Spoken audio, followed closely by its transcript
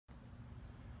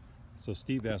So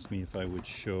Steve asked me if I would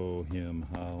show him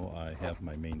how I have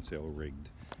my mainsail rigged.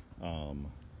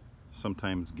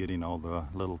 Sometimes getting all the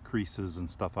little creases and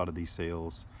stuff out of these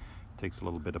sails takes a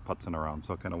little bit of putzing around,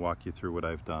 so I'll kind of walk you through what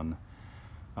I've done.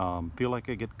 Feel like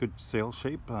I get good sail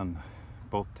shape on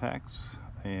both tacks,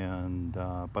 and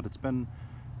but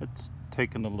it's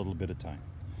taken a little bit of time.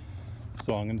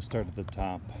 So I'm going to start at the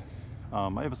top.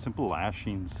 I have a simple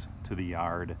lashings to the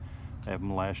yard. I have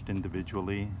them lashed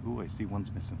individually. Ooh, I see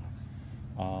one's missing.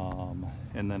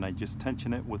 And then I just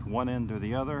tension it with one end or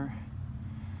the other,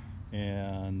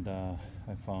 and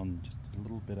I found just a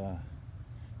little bit of,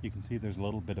 you can see there's a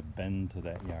little bit of bend to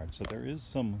that yard, so there is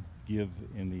some give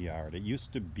in the yard. It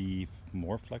used to be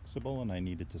more flexible and I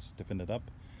needed to stiffen it up,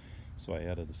 so I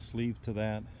added a sleeve to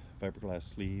that, fiberglass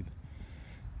sleeve,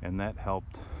 and that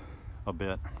helped a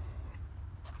bit.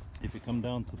 If you come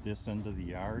down to this end of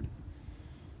the yard,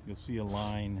 you'll see a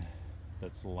line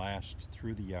that's lashed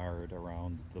through the yard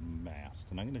around the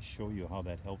mast, and I'm going to show you how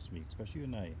that helps me, especially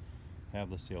when I have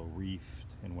the sail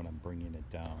reefed and when I'm bringing it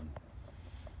down.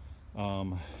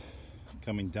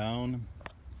 Coming down,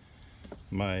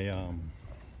 my you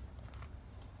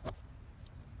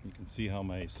can see how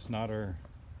my snotter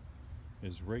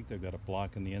is rigged. I've got a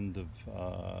block on the end of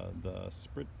the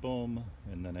sprit boom,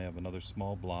 and then I have another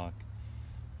small block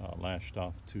lashed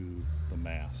off to the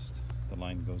mast. The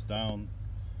line goes down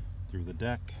through the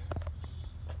deck,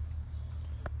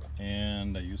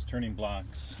 and I use turning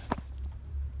blocks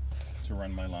to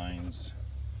run my lines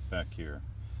back here.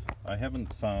 I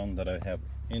haven't found that I have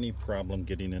any problem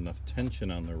getting enough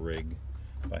tension on the rig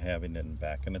by having it in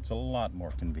back, and it's a lot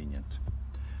more convenient.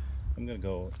 I'm going to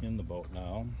go in the boat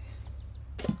now.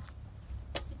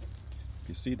 If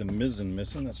you see the mizzen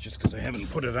missing, that's just because I haven't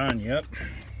put it on yet.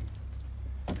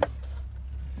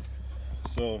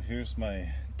 So here's my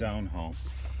downhaul.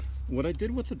 What I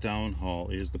did with the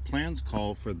downhaul is the plans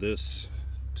call for this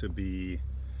to be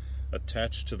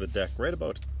attached to the deck right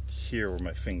about here where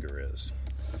my finger is.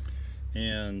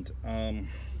 And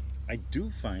I do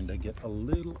find I get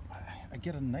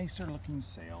a nicer looking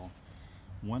sail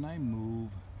when I move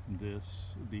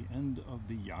the end of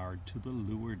the yard to the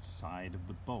leeward side of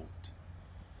the boat.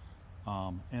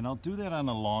 And I'll do that on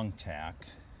a long tack.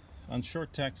 On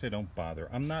short tacks I don't bother.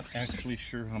 I'm not actually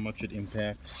sure how much it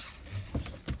impacts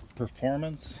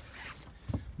performance,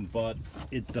 but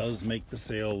it does make the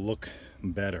sail look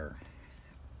better.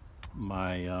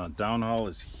 My downhaul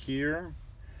is here,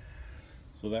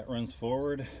 so that runs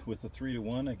forward. With a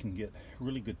 3-to-1 I can get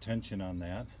really good tension on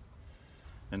that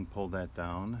and pull that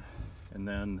down. And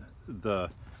then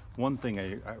the one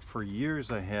thing for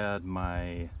years I had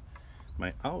my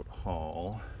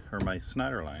outhaul, or my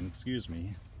snotter line, excuse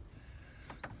me,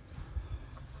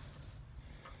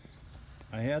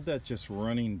 I had that just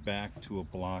running back to a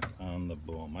block on the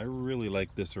boom. I really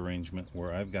like this arrangement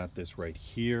where I've got this right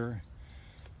here.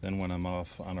 Then when I'm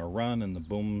off on a run and the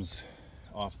boom's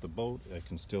off the boat, I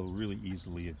can still really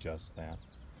easily adjust that.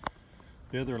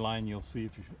 The other line you'll see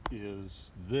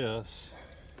is this,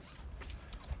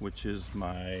 which is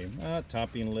my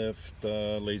topping lift,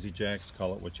 lazy jacks,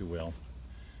 call it what you will.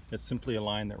 It's simply a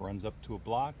line that runs up to a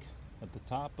block at the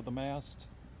top of the mast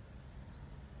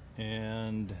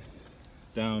and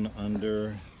down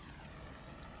under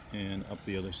and up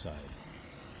the other side.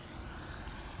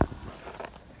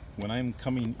 When I'm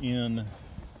coming in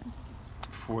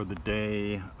for the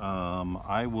day,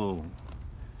 I will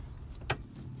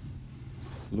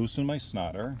loosen my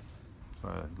snotter.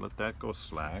 I let that go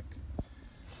slack.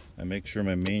 I make sure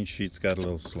my main sheet's got a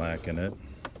little slack in it.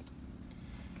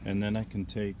 And then I can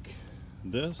take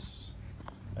this.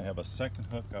 I have a second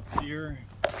hook up here.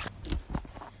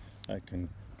 I can